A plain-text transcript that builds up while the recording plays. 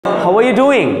how are you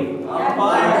doing?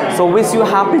 So wish you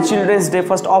happy Children's Day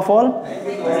first of all.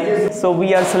 So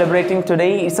we are celebrating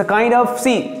today. It's a kind of,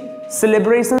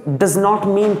 celebration does not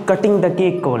mean cutting the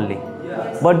cake only.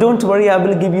 But don't worry, I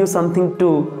will give you something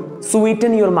to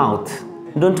sweeten your mouth.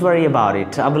 Don't worry about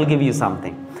it. I will give you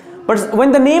something. But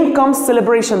when the name comes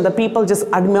celebration, the people just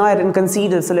admire and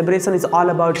consider celebration is all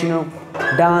about,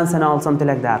 dance and all, something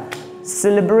like that.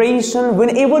 Celebration,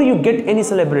 whenever you get any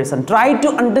celebration, try to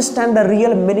understand the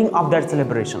real meaning of that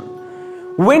celebration.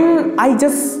 When I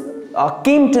just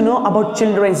came to know about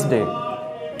Children's Day,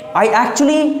 I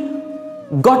actually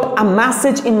got a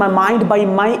message in my mind by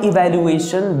my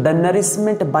evaluation, the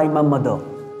nourishment by my mother.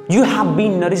 You have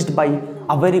been nourished by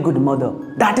a very good mother.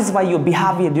 That is why your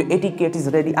behavior, your etiquette is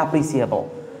really appreciable.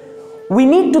 We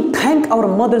need to thank our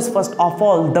mothers first of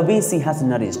all, the way she has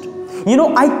nourished.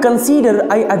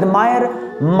 I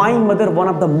admire my mother, one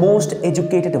of the most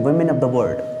educated women of the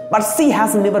world. But she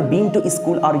has never been to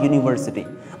school or university.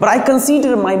 But I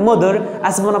consider my mother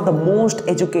as one of the most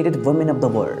educated women of the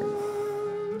world.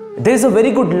 There is a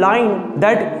very good line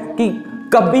that कि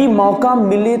कभी मौका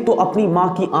मिले तो अपनी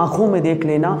माँ की आंखों में देख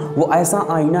लेना, वो ऐसा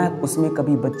आईना है उसमें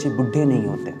कभी बच्चे बुढ़े नहीं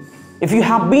होते. If you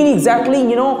have been exactly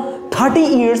 30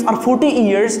 years or 40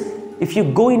 years, if you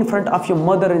go in front of your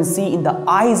mother and see in the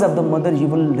eyes of the mother, you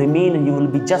will remain and you will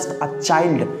be just a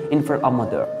child in front of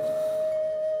mother.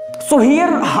 So here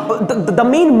the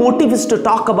main motive is to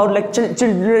talk about like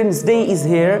Children's Day is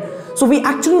here. So we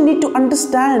actually need to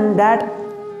understand that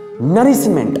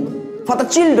nourishment for the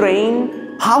children.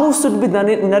 How should be the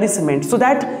nourishment so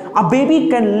that a baby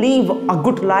can live a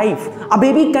good life? A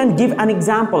baby can give an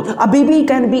example. A baby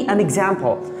can be an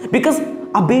example, because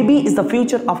a baby is the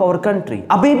future of our country.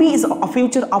 A baby is a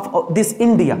future of this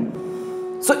India.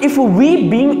 So if we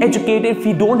being educated, if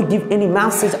we don't give any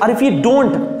message, or if we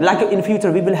don't, like in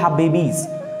future we will have babies.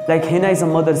 Like Hina is a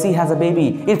mother, she has a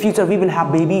baby. In future we will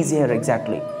have babies here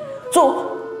exactly.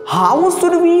 So how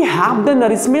should we have the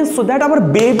nourishment so that our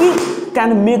baby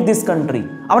can make this country?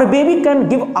 Our baby can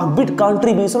give a big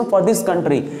contribution for this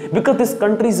country, because this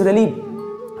country is really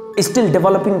still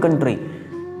developing country.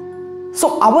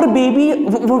 So our baby,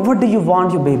 what do you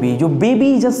want your baby? Your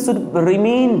baby just should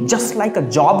remain just like a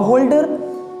job holder.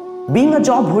 Being a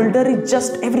job holder is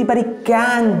just everybody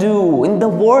can do. In the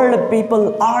world,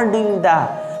 people are doing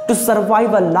that to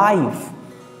survive a life.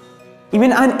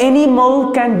 Even an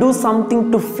animal can do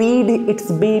something to feed its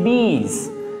babies.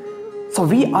 So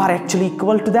we are actually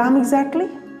equal to them exactly.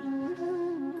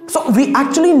 So we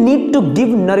actually need to give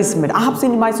nourishment. I have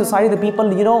seen in my society the people,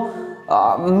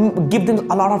 give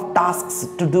them a lot of tasks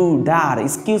to do that.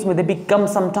 Excuse me, they become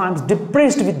sometimes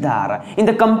depressed with that in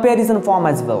the comparison form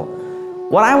as well.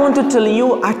 What I want to tell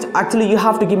you, actually you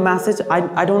have to give message.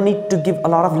 I don't need to give a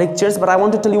lot of lectures, but I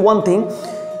want to tell you one thing.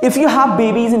 If you have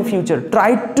babies in future,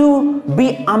 try to be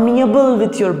amiable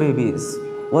with your babies.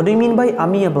 What do you mean by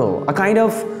amiable? A kind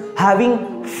of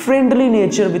having friendly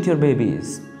nature with your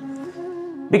babies.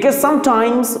 Because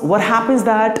sometimes what happens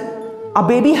that a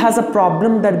baby has a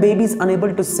problem that baby is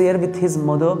unable to share with his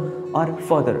mother or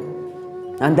father.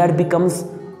 And that becomes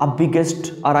a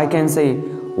biggest, or I can say,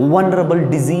 vulnerable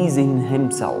disease in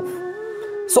himself.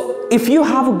 So if you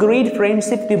have a great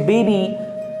friendship with your baby,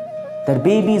 that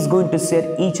baby is going to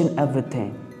share each and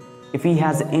everything if he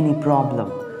has any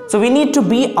problem. So we need to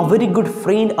be a very good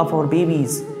friend of our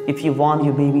babies if you want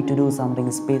your baby to do something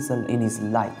special in his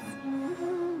life.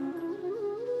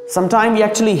 Sometimes we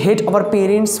actually hate our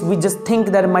parents. We just think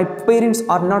that my parents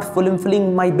are not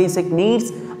fulfilling my basic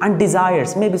needs and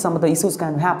desires. Maybe some of the issues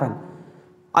can happen.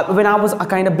 When I was a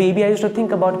kind of baby, I used to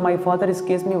think about my father.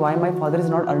 Excuse me, why my father is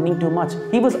not earning too much?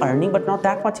 He was earning, but not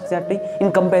that much exactly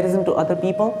in comparison to other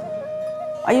people.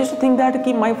 I used to think that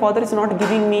my father is not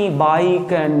giving me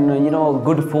bike and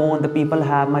good phone. The people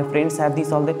have, my friends have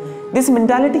this all that. This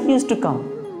mentality used to come.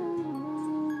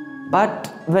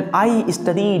 But when I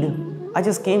studied, I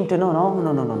just came to know,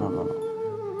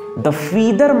 no. The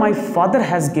feeder my father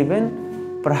has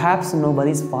given, perhaps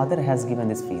nobody's father has given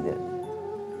this feeder.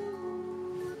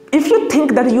 If you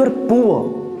think that you are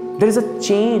poor, there is a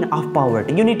chain of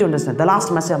poverty. You need to understand. The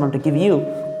last message I want to give you.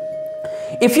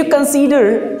 If you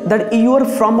consider that you are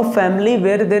from a family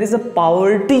where there is a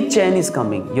poverty chain is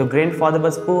coming, your grandfather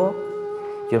was poor,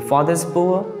 your father is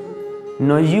poor,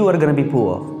 now you are going to be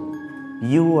poor.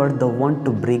 You are the one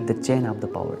to break the chain of the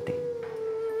poverty.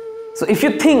 So if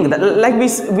you think that, like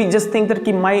we just think that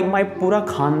कि my पूरा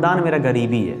खानदान मेरा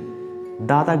गरीबी है,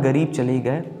 दादा गरीब चले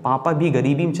गए, पापा भी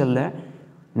गरीबी में चल रहे हैं.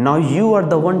 Now you are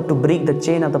the one to break the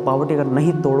chain of the poverty. अगर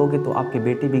नहीं तोड़ोगे तो आपके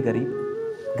बेटे भी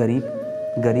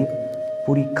गरीब,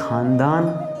 पूरी खानदान,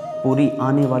 पूरी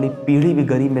आने वाली पीढ़ी भी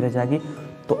गरीब में रह जाएगी.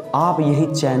 तो आप यही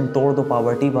चैन तोड़ दो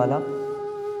पॉवर्टी वाला,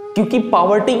 क्योंकि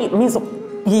पॉवर्टी मीन्स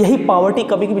यही पॉवर्टी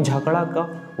कभी कभी झगड़ा का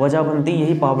वजह बनती है,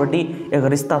 यही पॉवर्टी एक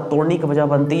रिश्ता तोड़ने की वजह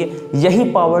बनती है, यही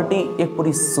पॉवर्टी एक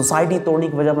पूरी सोसाइटी तोड़ने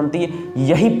की वजह बनती है,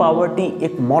 यही पॉवर्टी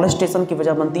एक मॉलेस्टेशन की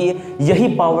वजह बनती है, यही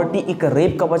पॉवर्टी एक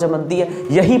रेप का वजह बनती है,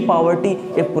 यही पॉवर्टी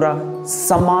एक पूरा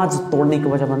समाज तोड़ने की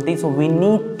वजह बनती है. So we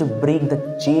need to break the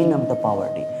chain of the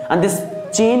poverty and this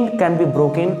chain can be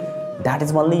broken, that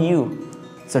is only you.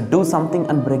 So do something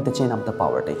and break the chain of the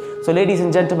poverty. So ladies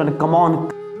and gentlemen, come on.